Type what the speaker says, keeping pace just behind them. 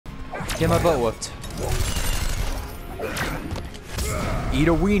Get my butt whooped. Eat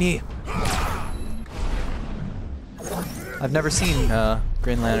a weenie. I've never seen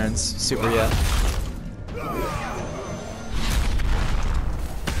Green Lantern's super yet.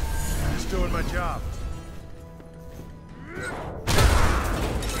 Just doing my job.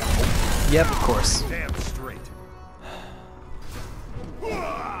 Yep, of course. Damn straight.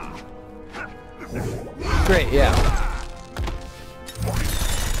 Great, yeah.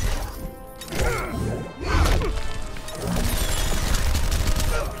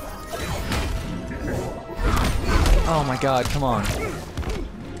 Oh my god, come on.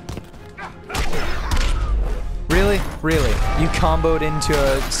 Really? Really? You comboed into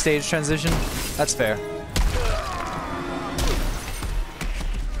a stage transition? That's fair.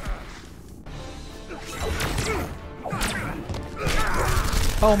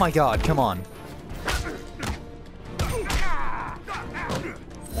 Oh my god, come on.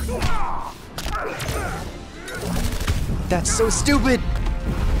 That's so stupid!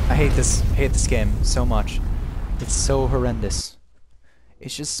 I hate this game so much. It's so horrendous.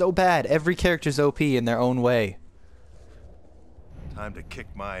 It's just so bad. Every character's OP in their own way. Time to kick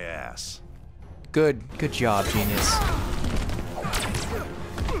my ass. Good job, genius.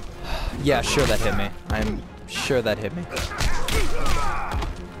 Yeah, sure that hit me. I'm sure that hit me.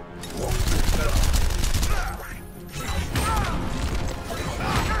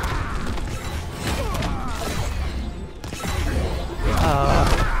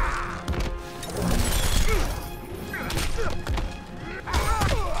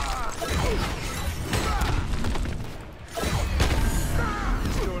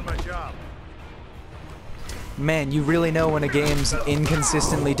 Man, you really know when a game's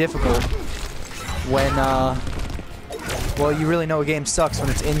inconsistently difficult when, well, you really know a game sucks when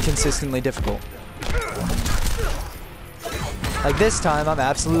it's inconsistently difficult. Like this time, I'm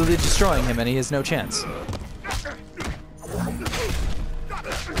absolutely destroying him and he has no chance.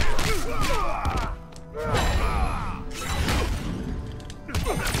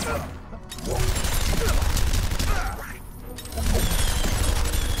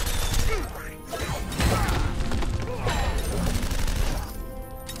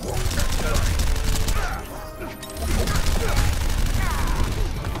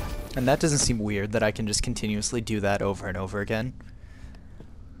 And that doesn't seem weird that I can just continuously do that over and over again.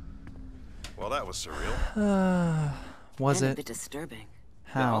 Well, that was surreal. Was And it? a bit disturbing.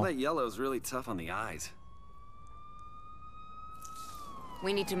 Yeah, all How? that yellow is really tough on the eyes.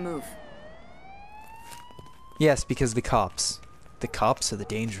 We need to move. Yes, because the cops. The cops are the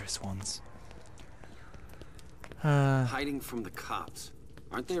dangerous ones. Hiding from the cops.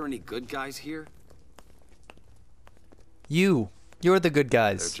 Aren't there any good guys here? You're the good There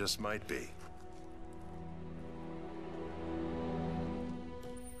guys. just might be.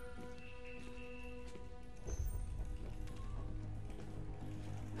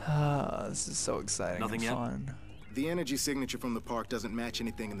 This is so exciting Nothing and yet? fun. The energy signature from the park doesn't match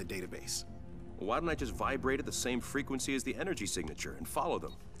anything in the database. Well, why don't I just vibrate at the same frequency as the energy signature and follow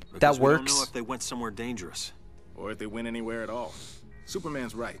them? Because we don't works. know if they went somewhere dangerous. Or if they went anywhere at all.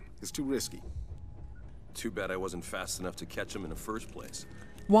 Superman's right. It's too risky. Too bad I wasn't fast enough to catch them in the first place.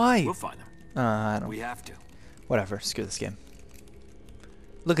 Why? We'll find them. I don't. We have to. Whatever. Screw this game.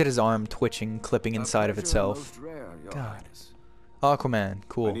 Look at his arm twitching, clipping inside of itself. God. Aquaman,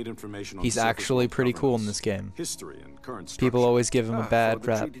 cool. Information on He's the surface actually world pretty cool in governance, this game. History and current People structure. always give him a for bad the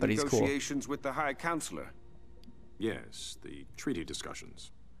rap, treaty but he's cool. negotiations with the High Counselor. Yes, the treaty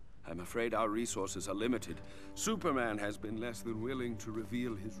discussions. I'm afraid our resources are limited. Superman has been less than willing to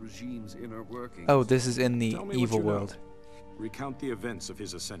reveal his regime's inner workings. Oh, this is in the Tell me evil what you know. world. Recount the events of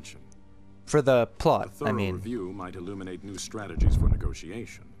his ascension. For the A plot, thorough I mean. review might illuminate new strategies for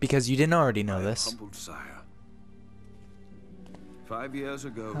negotiation. Because you didn't already know I am this. humbled, sire. 5 years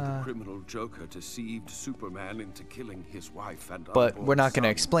ago, the criminal Joker deceived Superman into killing his wife and But unborn we're not gonna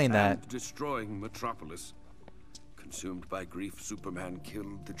son explain that. and destroying Metropolis. Consumed by grief, Superman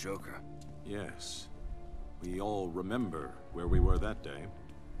killed the Joker. Yes. We all remember where we were that day.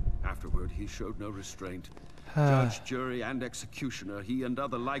 Afterward, he showed no restraint. Judge, jury, and executioner, he and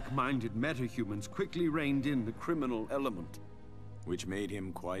other like-minded metahumans quickly reined in the criminal element. Which made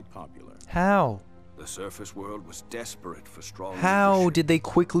him quite popular. How? The surface world was desperate for strong How leadership. did they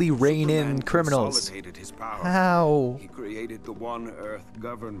quickly rein in Superman criminals? consolidated his power. How? He created the One Earth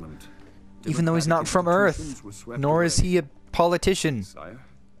government. Even though he's not from Democratic Earth, institutions were swept nor is away. he a politician. Sire,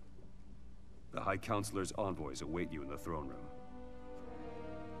 the High Counselor's envoys await you in the throne room.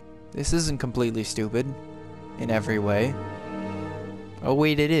 This isn't completely stupid. In every way. Oh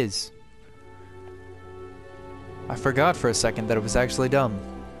wait, it is. I forgot for a second that it was actually dumb.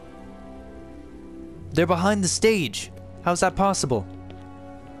 They're behind the stage. How's that possible?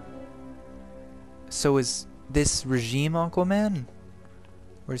 So is this regime Aquaman?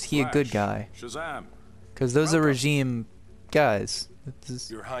 Or is he a good guy? Shazam! Because those are regime guys.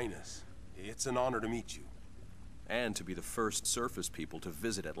 Your Highness, it's an honor to meet you. And to be the first surface people to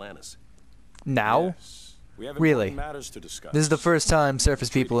visit Atlantis. Now? Yes. We have Really? important matters to discuss. This is the first time surface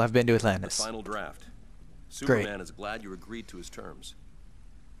people have been to The Atlantis. final draft. Great. Superman is glad you agreed to his terms.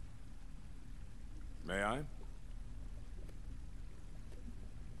 May I?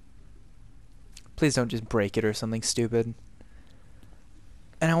 Please don't just break it or something stupid.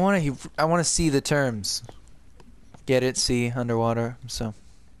 And I want to see the terms. Get it? See underwater. So,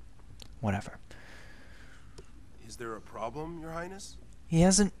 whatever. Is there a problem, Your Highness? He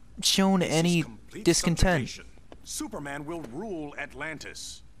hasn't shown any discontent. Superman will rule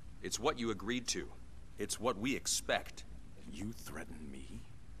Atlantis. It's what you agreed to. It's what we expect. You threaten me?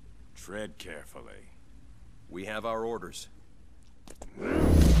 Tread carefully. We have our orders.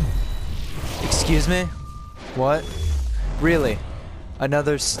 Excuse me? What? Really?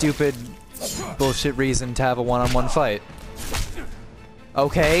 Another stupid bullshit reason to have a one-on-one fight.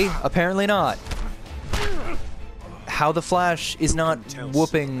 Okay, apparently not. How the Flash is not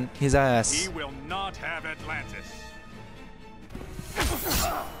whooping his ass. He will not have Atlantis.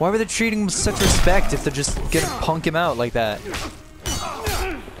 Why were they treating him with such respect if they're just gonna punk him out like that?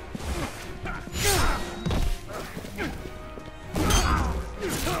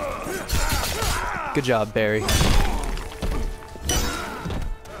 Good job, Barry.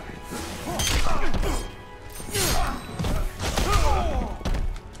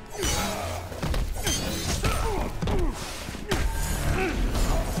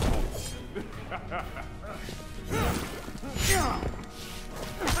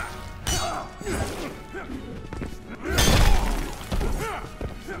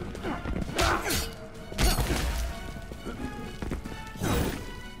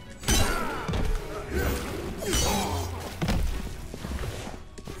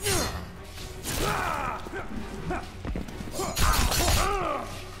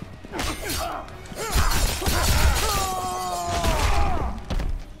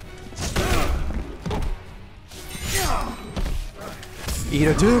 Eat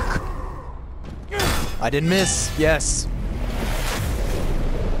a dick! I didn't miss. Yes.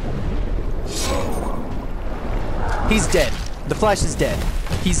 He's dead. The Flash is dead.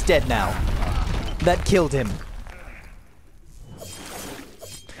 He's dead now. That killed him.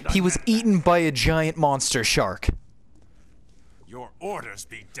 He was eaten by a giant monster shark. Your orders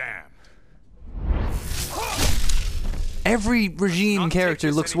be damned. Every regime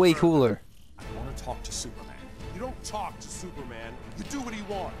character looks way cooler. I want to talk to Superman. You don't talk to Superman. You do what he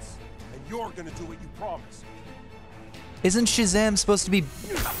wants. And you're gonna do what you promised. Isn't Shazam supposed to be...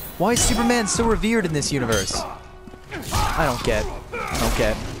 Why is Superman so revered in this universe? I don't get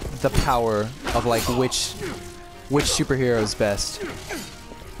the power of, like, which superhero is best.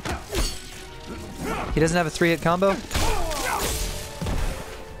 He doesn't have a 3-hit combo?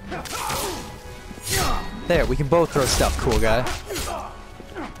 There, we can both throw stuff, cool guy.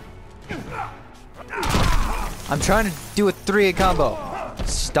 I'm trying to do a 3-hit combo.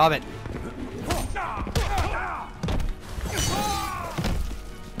 Stop it.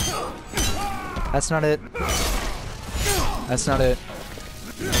 That's not it. That's not it.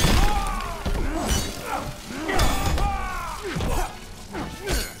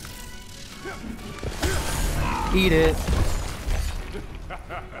 Eat it.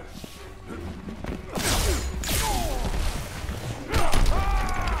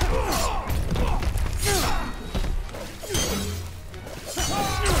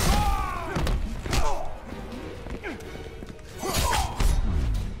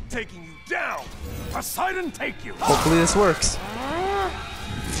 Taking you down! Poseidon, take you! Hopefully this works.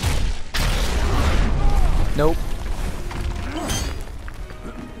 Nope.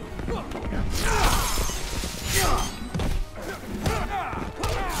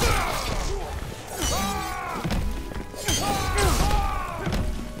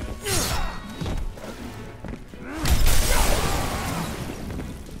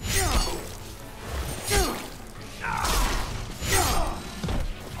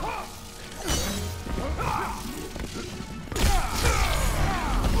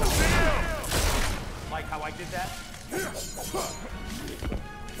 Like how I did that?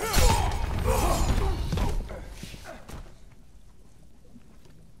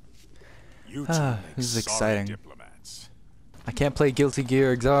 You Ah, two this is make sorry exciting. diplomats. I can't play Guilty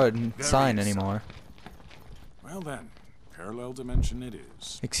Gear Xrd and Very sign exciting. anymore. Well then, parallel dimension it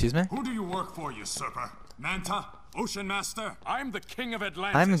is. Excuse me? Who do you work for, usurper? Manta? Ocean Master, I'm the king of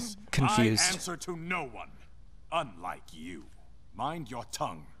Atlantis. I'm confused. I answer to no one. Unlike you. Mind your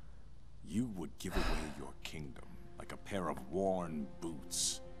tongue. You would give away your kingdom like a pair of worn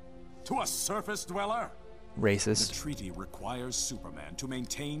boots. To a surface dweller? Racist. The treaty requires Superman to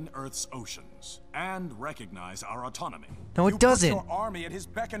maintain Earth's oceans and recognize our autonomy. No, it doesn't. You put your army at his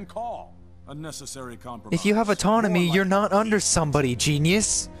beck and call. A necessary compromise. If you have autonomy, More you're like not under somebody,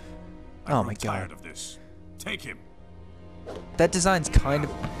 genius. Oh my tired god. of this. Take him. That design's kind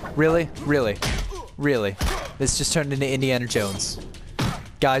of... Really? Really? Really? This just turned into Indiana Jones.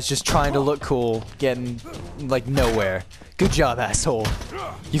 Guys just trying to look cool, getting, like, nowhere. Good job, asshole.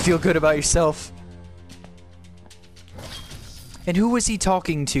 You feel good about yourself? And who was he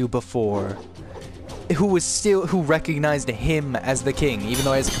talking to before? Who recognized him as the king, even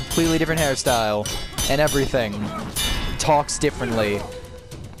though he has a completely different hairstyle and everything. Talks differently.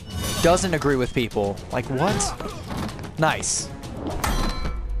 Doesn't agree with people. Like, what? Nice.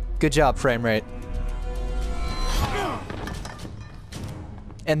 Good job, frame rate.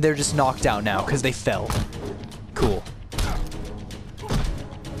 And they're just knocked out now because they fell. Cool.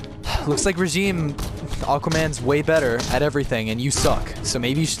 Looks like Regime Aquaman's way better at everything and you suck. So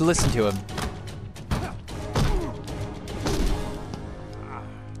maybe you should listen to him.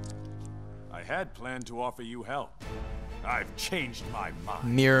 I had planned to offer you help. I've changed my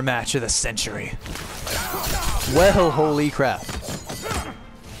mind. Mirror match of the century. Well, holy crap.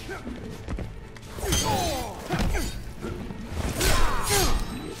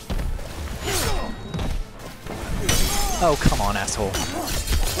 Oh, come on, asshole.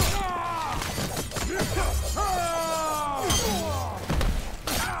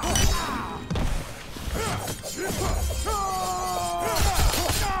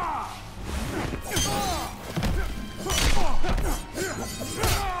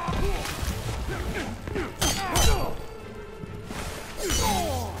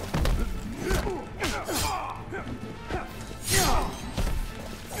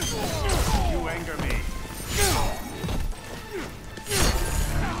 You anger me.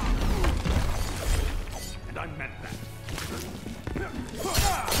 And I meant that.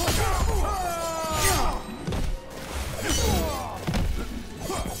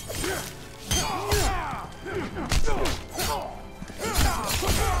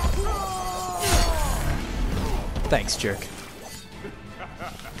 Thanks, jerk.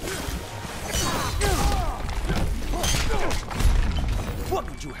 What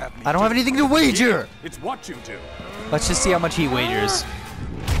would you have me I don't have anything to wager! It's what you do. Let's just see how much he wagers.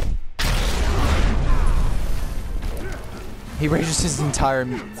 He wagers his entire,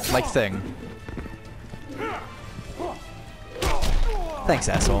 like, thing. Thanks,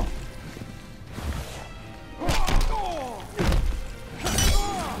 asshole.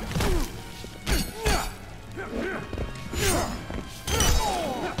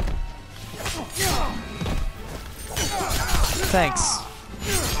 Thanks.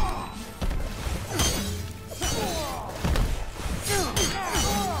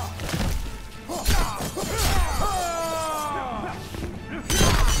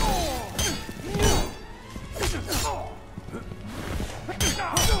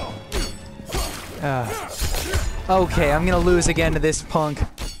 Okay, I'm gonna lose again to this punk.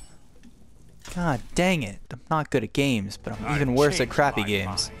 God dang it. I'm not good at games, but I'm even worse at crappy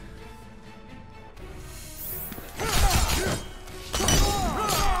games.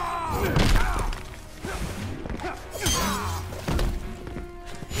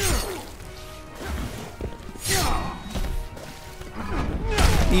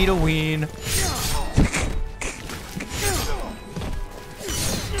 Eat a ween.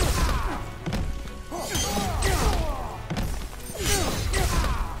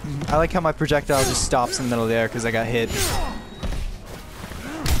 I like how my projectile just stops in the middle of the air because I got hit.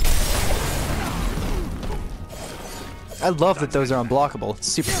 I love that those are unblockable. It's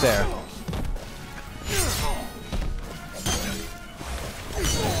super fair.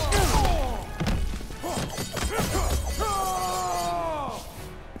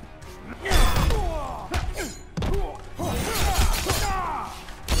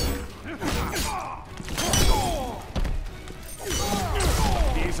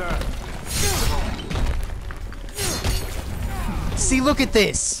 See, look at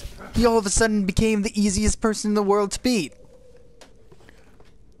this! He all of a sudden became the easiest person in the world to beat.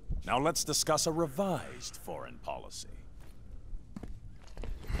 Now let's discuss a revised foreign policy.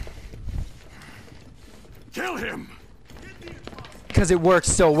 Kill him! Because it worked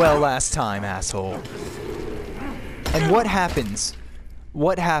so well last time, asshole. And what happens?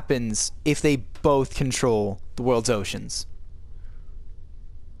 What happens if they both control the world's oceans?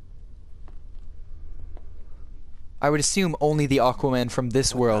 I would assume only the Aquaman from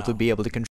this world would be able to control